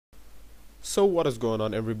So what is going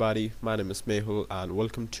on, everybody? My name is Mehul and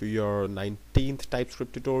welcome to your 19th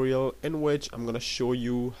TypeScript tutorial, in which I'm going to show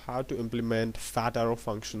you how to implement fat arrow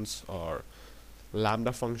functions, or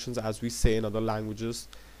Lambda functions as we say in other languages,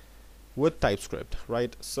 with TypeScript,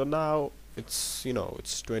 right? So now it's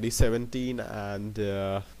 2017,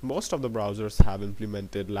 and most of the browsers have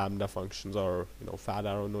implemented Lambda functions, or fat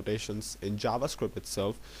arrow notations in JavaScript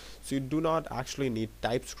itself, so you do not actually need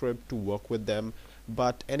TypeScript to work with them.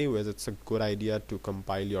 But anyways, it's a good idea to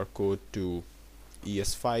compile your code to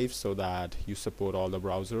ES5 so that you support all the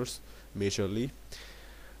browsers majorly,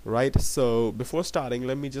 right? So before starting,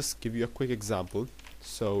 let me just give you a quick example.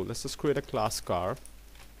 So let's just create a class car,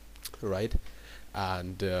 right?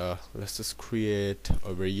 And let's just create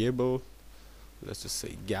a variable. Let's just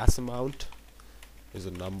say gas amount is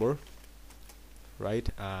a number, right?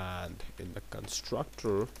 And in the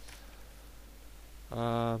constructor,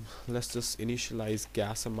 let's just initialize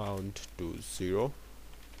gas amount to 0,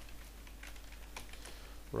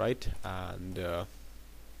 right? And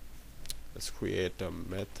let's create a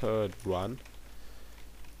method run,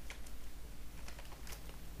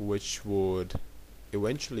 which would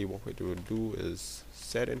eventually, what we would do is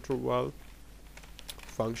set interval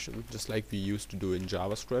function, just like we used to do in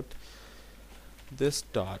JavaScript. This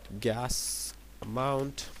dot gas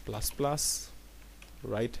amount plus plus,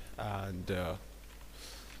 right? And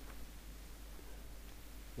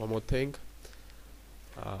one more thing,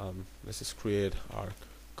 let's just create our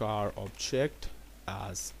car object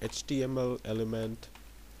as HTML element.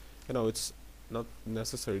 It's not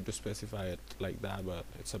necessary to specify it like that, but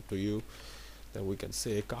it's up to you. Then we can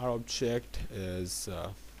say car object is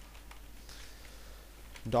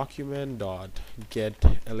document dot get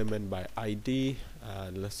element by ID,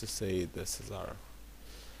 and let's just say this is our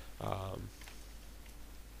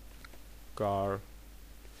car,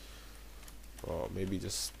 or maybe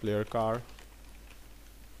just player car.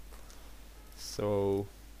 So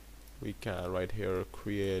we can right here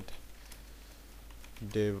create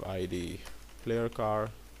div ID player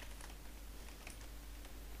car,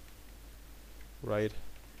 right?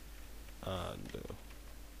 And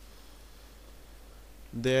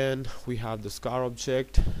then we have this car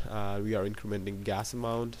object. We are incrementing gas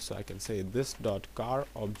amount, so I can say this dot car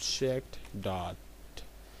object dot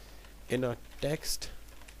inner text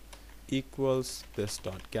equals this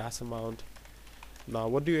dot gas amount. Now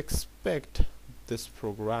what do you expect this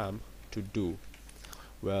program to do?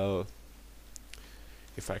 Well,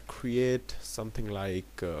 if I create something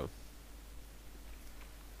like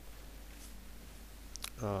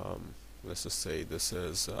let's just say this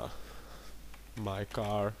is my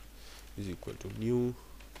car is equal to new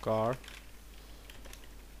car,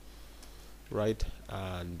 right?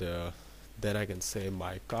 And then I can say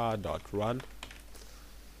my car dot run,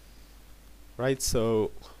 right?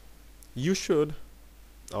 So you should,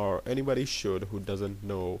 or anybody should who doesn't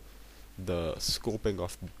know the scoping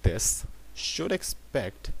of this, should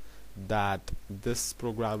expect that this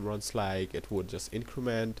program runs like it would just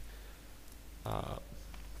increment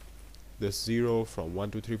this 0 from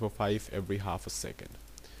 1 2 3 4 5 every half a second,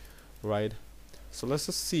 right? So let's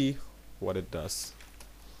just see what it does.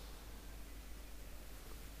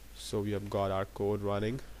 So we have got our code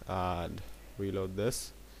running, and reload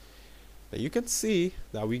this. Now you can see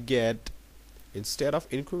that we get, instead of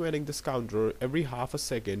incrementing this counter every half a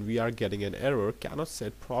second, we are getting an error, cannot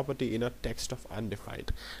set property in a text of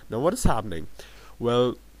undefined. Now what is happening?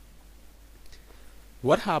 Well,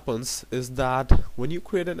 what happens is that when you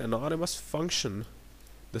create an anonymous function,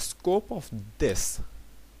 the scope of this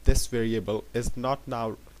variable is not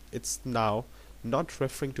now, it's now not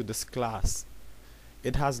referring to this class.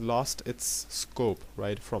 It has lost its scope,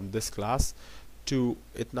 right, from this class to,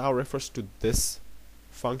 it now refers to this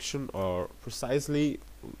function, or precisely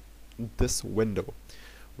this window,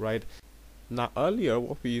 right? Now earlier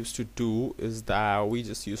what we used to do is that we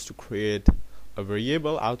just used to create a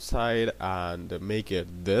variable outside and make it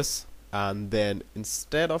this, and then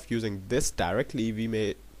instead of using this directly, we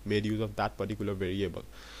made use of that particular variable.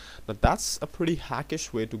 Now that's a pretty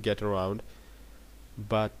hackish way to get around,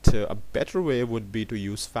 but a better way would be to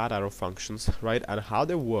use fat arrow functions, right? And how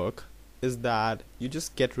they work is that you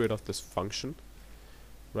just get rid of this function,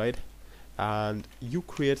 right? And you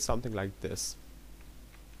create something like this,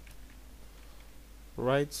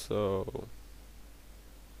 right? So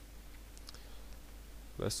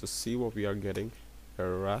let's just see what we are getting.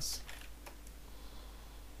 Errors.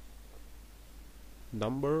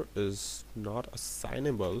 Number is not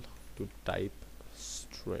assignable to type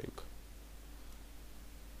string.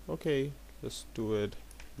 Okay, let's do it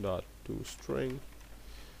dot to string.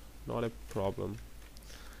 Not a problem,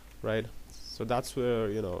 right? So that's where,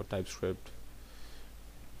 you know, TypeScript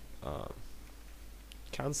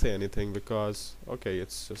can't say anything, because okay,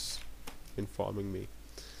 it's just informing me.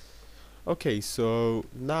 Okay, so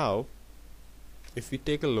now if we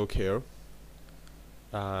take a look here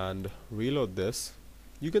and reload this,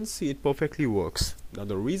 you can see it perfectly works. Now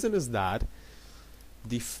the reason is that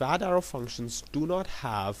the fat arrow functions do not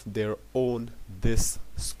have their own this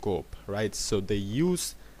scope, right? So they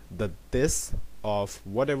use the this of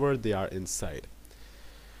whatever they are inside,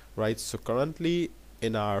 right? So currently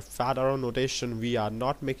in our fat arrow notation, we are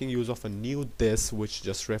not making use of a new this, which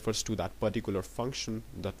just refers to that particular function,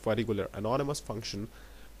 that particular anonymous function,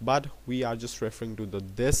 but we are just referring to the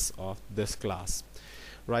this of this class,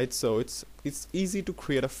 right? So it's easy to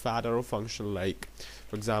create a fat arrow function, like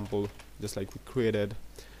for example, just like we created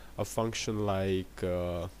a function like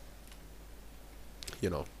you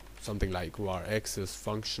know, something like var x is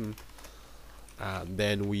function, and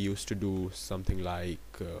then we used to do something like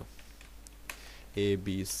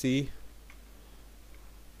ABC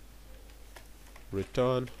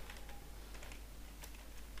return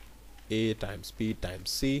A times B times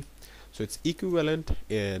C. So its equivalent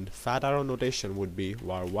in fat arrow notation would be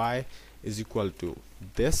var y is equal to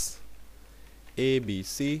this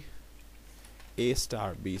ABC A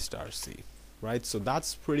star B star C, right? So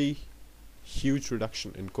that's pretty huge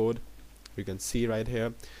reduction in code. You can see right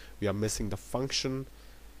here we are missing the function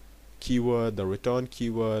keyword, the return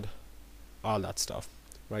keyword, all that stuff,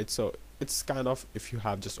 right? So it's kind of, if you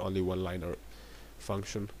have just only one liner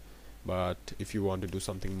function, but if you want to do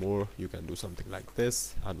something more, you can do something like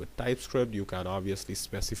this. And with TypeScript, you can obviously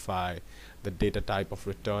specify the data type of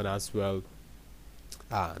return as well,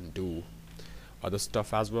 and do other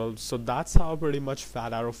stuff as well. So that's how pretty much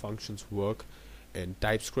fat arrow functions work in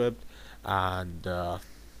TypeScript. And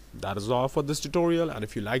that is all for this tutorial, and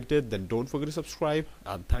if you liked it, then don't forget to subscribe,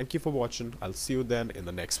 and thank you for watching. I'll see you then in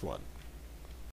the next one.